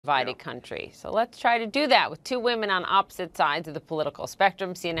divided country. So let's try to do that with two women on opposite sides of the political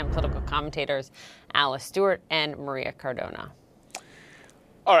spectrum, CNN political commentators Alice Stewart and Maria Cardona.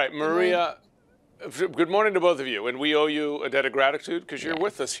 All right, Maria, good morning to both of you. And we owe you a debt of gratitude because you're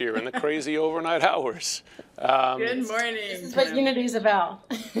with us here in the crazy overnight hours. Good morning. This is what unity is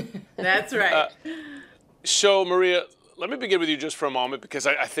about. That's right. So, Maria, let me begin with you just for a moment because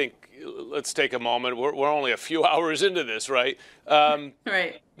I think let's take a moment. We're only a few hours into this, right?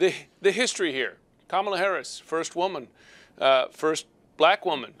 Right. The history here. Kamala Harris, first woman, first black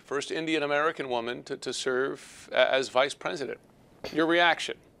woman, first Indian American woman to serve as vice president. Your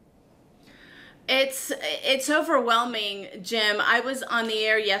reaction? It's overwhelming, Jim. I was on the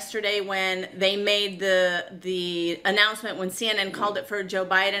air yesterday when they made the announcement when CNN called it for Joe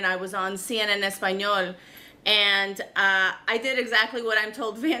Biden. I was on CNN Espanol, and I did exactly what I'm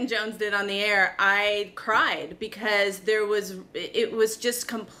told Van Jones did on the air. I cried because it was just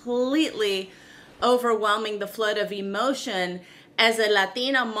completely overwhelming, the flood of emotion. As a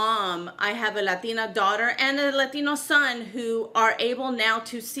Latina mom, I have a Latina daughter and a Latino son who are able now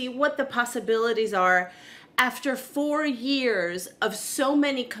to see what the possibilities are after 4 years of so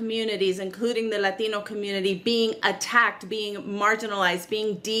many communities, including the Latino community, being attacked, being marginalized,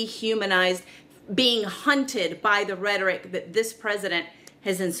 being dehumanized, being hunted by the rhetoric that this president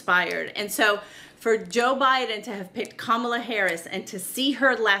has inspired. And so for Joe Biden to have picked Kamala Harris and to see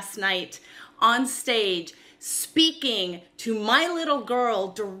her last night on stage speaking to my little girl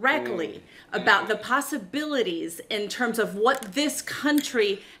directly about the possibilities in terms of what this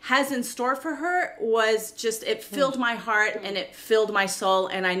country has in store for her was just, it filled my heart and it filled my soul.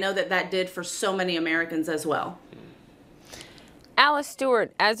 And I know that that did for so many Americans as well. Alice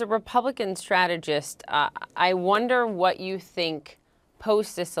Stewart, as a Republican strategist, I wonder what you think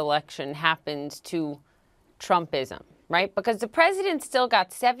post this election happens to Trumpism, right? Because the president still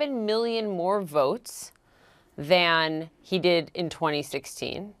got 7 million more votes than he did in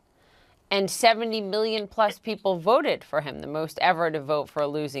 2016. And 70 million plus people voted for him, the most ever to vote for a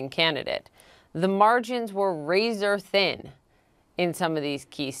losing candidate. The margins were razor thin in some of these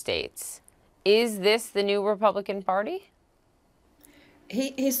key states. Is this the new Republican Party?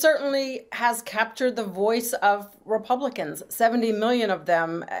 He certainly has captured the voice of Republicans, 70 million of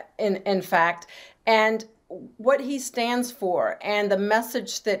them, in fact. And what he stands for and the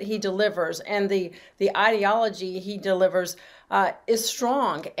message that he delivers and the ideology he delivers is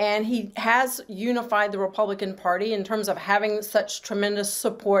strong. And he has unified the Republican Party in terms of having such tremendous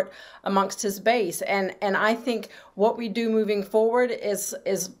support amongst his base. And I think what we do moving forward is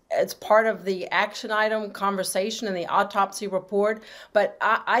it's part of the action item conversation and the autopsy report. But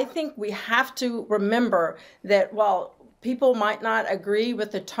I think we have to remember that while people might not agree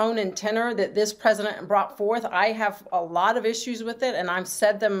with the tone and tenor that this president brought forth, I have a lot of issues with it, and I've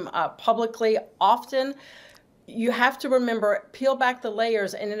said them publicly often. You have to remember, peel back the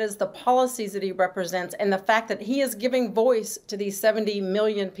layers, and it is the policies that he represents and the fact that he is giving voice to these 70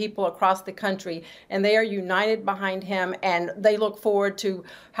 million people across the country, and they are united behind him, and they look forward to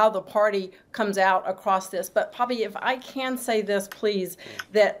how the party comes out across this. But Poppy, if I can say this, please,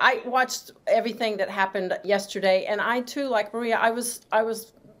 that I watched everything that happened yesterday, and I too, like Maria, I was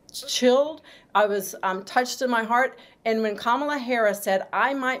chilled. I was touched in my heart. And when Kamala Harris said,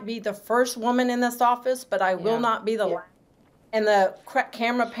 I might be the first woman in this office, but I will not be the last, and the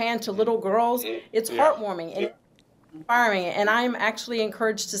camera panned to little girls, it's heartwarming and inspiring. And I'm actually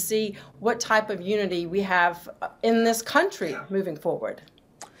encouraged to see what type of unity we have in this country moving forward.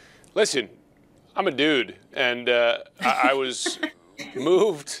 Listen, I'm a dude, and I was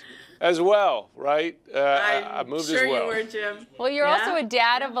moved as well, right? I moved as well. You were, Jim. Well, you're also a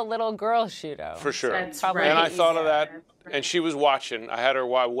dad of a little girl, Sciutto. For sure. That's right. And I thought of that, and she was watching. I had her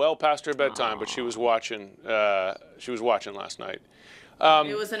well past her bedtime, but she was watching. She was watching last night.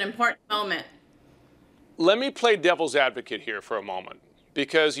 It was an important moment. Let me play devil's advocate here for a moment,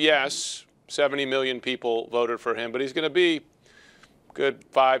 because yes, 70 million people voted for him, but he's going to be good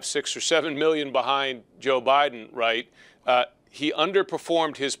 5, 6, or 7 million behind Joe Biden, right? He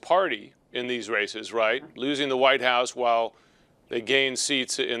underperformed his party in these races, right? Losing the White House while they gained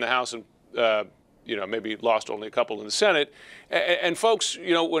seats in the House and, maybe lost only a couple in the Senate. And folks,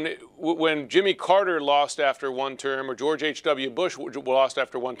 when Jimmy Carter lost after one term or George H.W. Bush lost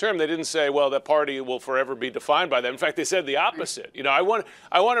after one term, they didn't say, well, that party will forever be defined by them. In fact, they said the opposite. I wonder,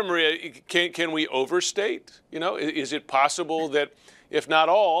 Maria, can we overstate? Is it possible that if not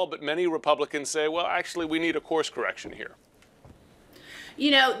all, but many Republicans say, well, actually, we need a course correction here?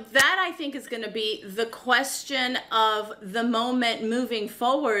 That I think is going to be the question of the moment moving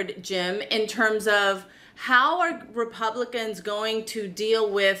forward, Jim, in terms of how are Republicans going to deal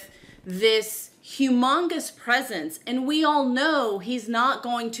with this humongous presence? And we all know he's not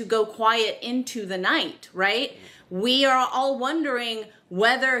going to go quiet into the night, right? We are all wondering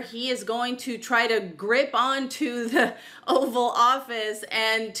whether he is going to try to grip onto the Oval Office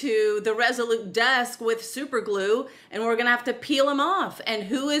and to the Resolute desk with super glue, and we're going to have to peel him off. And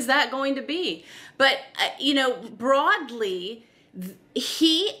who is that going to be? But, you know, broadly,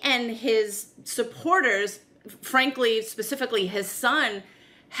 he and his supporters, frankly, specifically his son,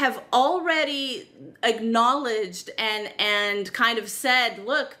 have already acknowledged and kind of said,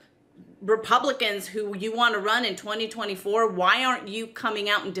 look, Republicans who you want to run in 2024, why aren't you coming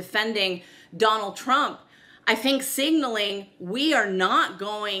out and defending Donald Trump? I think signaling we are not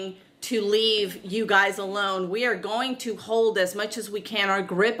going to leave you guys alone. We are going to hold as much as we can our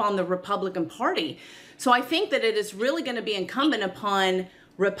grip on the Republican Party. So I think that it is really going to be incumbent upon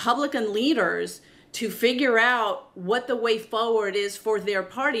Republican leaders to figure out what the way forward is for their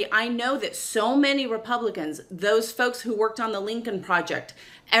party. I know that so many Republicans, those folks who worked on the Lincoln Project,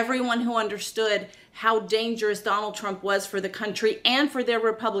 everyone who understood how dangerous Donald Trump was for the country and for their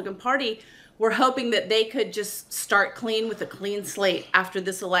Republican Party, were hoping that they could just start clean with a clean slate after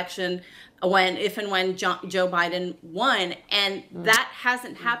this election, if and when Joe Biden won. And that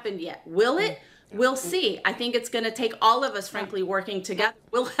hasn't happened yet. Will it? We'll see. I think it's going to take all of us, frankly, working together.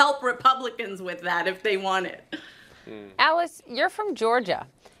 We'll help Republicans with that if they want it. Alice, you're from Georgia,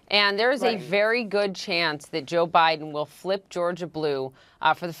 and there is a very good chance that Joe Biden will flip Georgia blue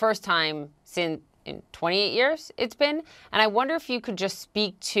for the first time in 28 years it's been. And I wonder if you could just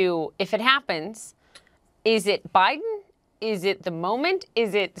speak to, if it happens, is it Biden? Is it the moment?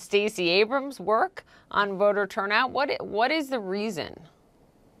 Is it Stacey Abrams' work on voter turnout? What is the reason?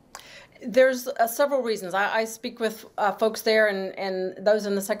 There's several reasons. I speak with folks there and those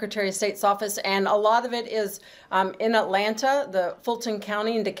in the Secretary of State's office, and a lot of it is in Atlanta, the Fulton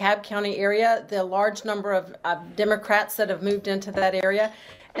County and DeKalb County area, the large number of Democrats that have moved into that area.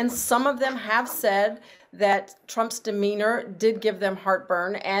 And some of them have said that Trump's demeanor did give them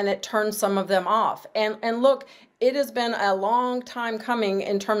heartburn and it turned some of them off. And look, it has been a long time coming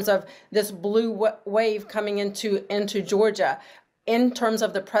in terms of this blue wave coming into Georgia. In terms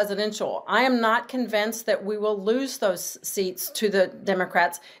of the presidential, I am not convinced that we will lose those seats to the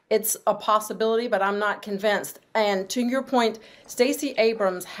Democrats. It's a possibility, but I'm not convinced. And to your point, Stacey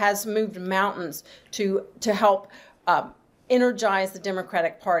Abrams has moved mountains to help energize the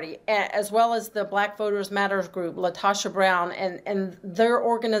Democratic Party, as well as the Black Voters Matters group, LaTosha Brown, and their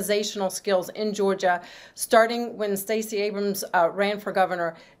organizational skills in Georgia, starting when Stacey Abrams ran for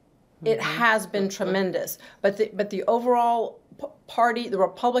governor. It has been tremendous. But the overall party, the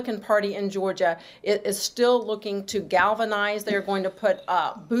Republican Party in Georgia, is still looking to galvanize. They're going to put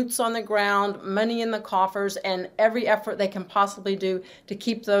boots on the ground, money in the coffers, and every effort they can possibly do to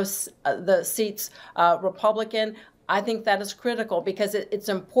keep those the seats Republican. I think that is critical because it's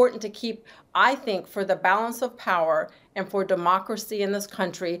important to keep, I think, for the balance of power and for democracy in this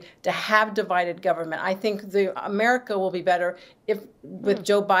country, to have divided government. I think America will be better if with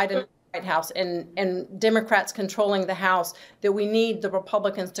Joe Biden White House and Democrats controlling the House, that we need the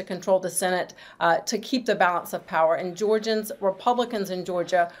Republicans to control the Senate to keep the balance of power. And Republicans in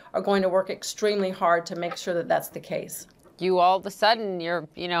Georgia are going to work extremely hard to make sure that that's the case. You all of a sudden, your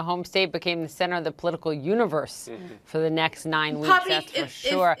home state became the center of the political universe for the next 9 weeks. Poppy, that's for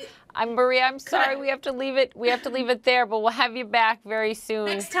sure. Maria, I'm sorry, we have to leave it. We have to leave it there, but we'll have you back very soon.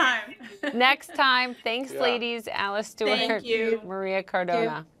 Next time. Next time. Thanks, ladies. Alice Stewart, Thank you. Maria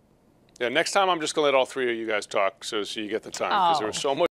Cardona. Yeah, next time I'm just going to let all three of you guys talk so you get the time, because there was so much.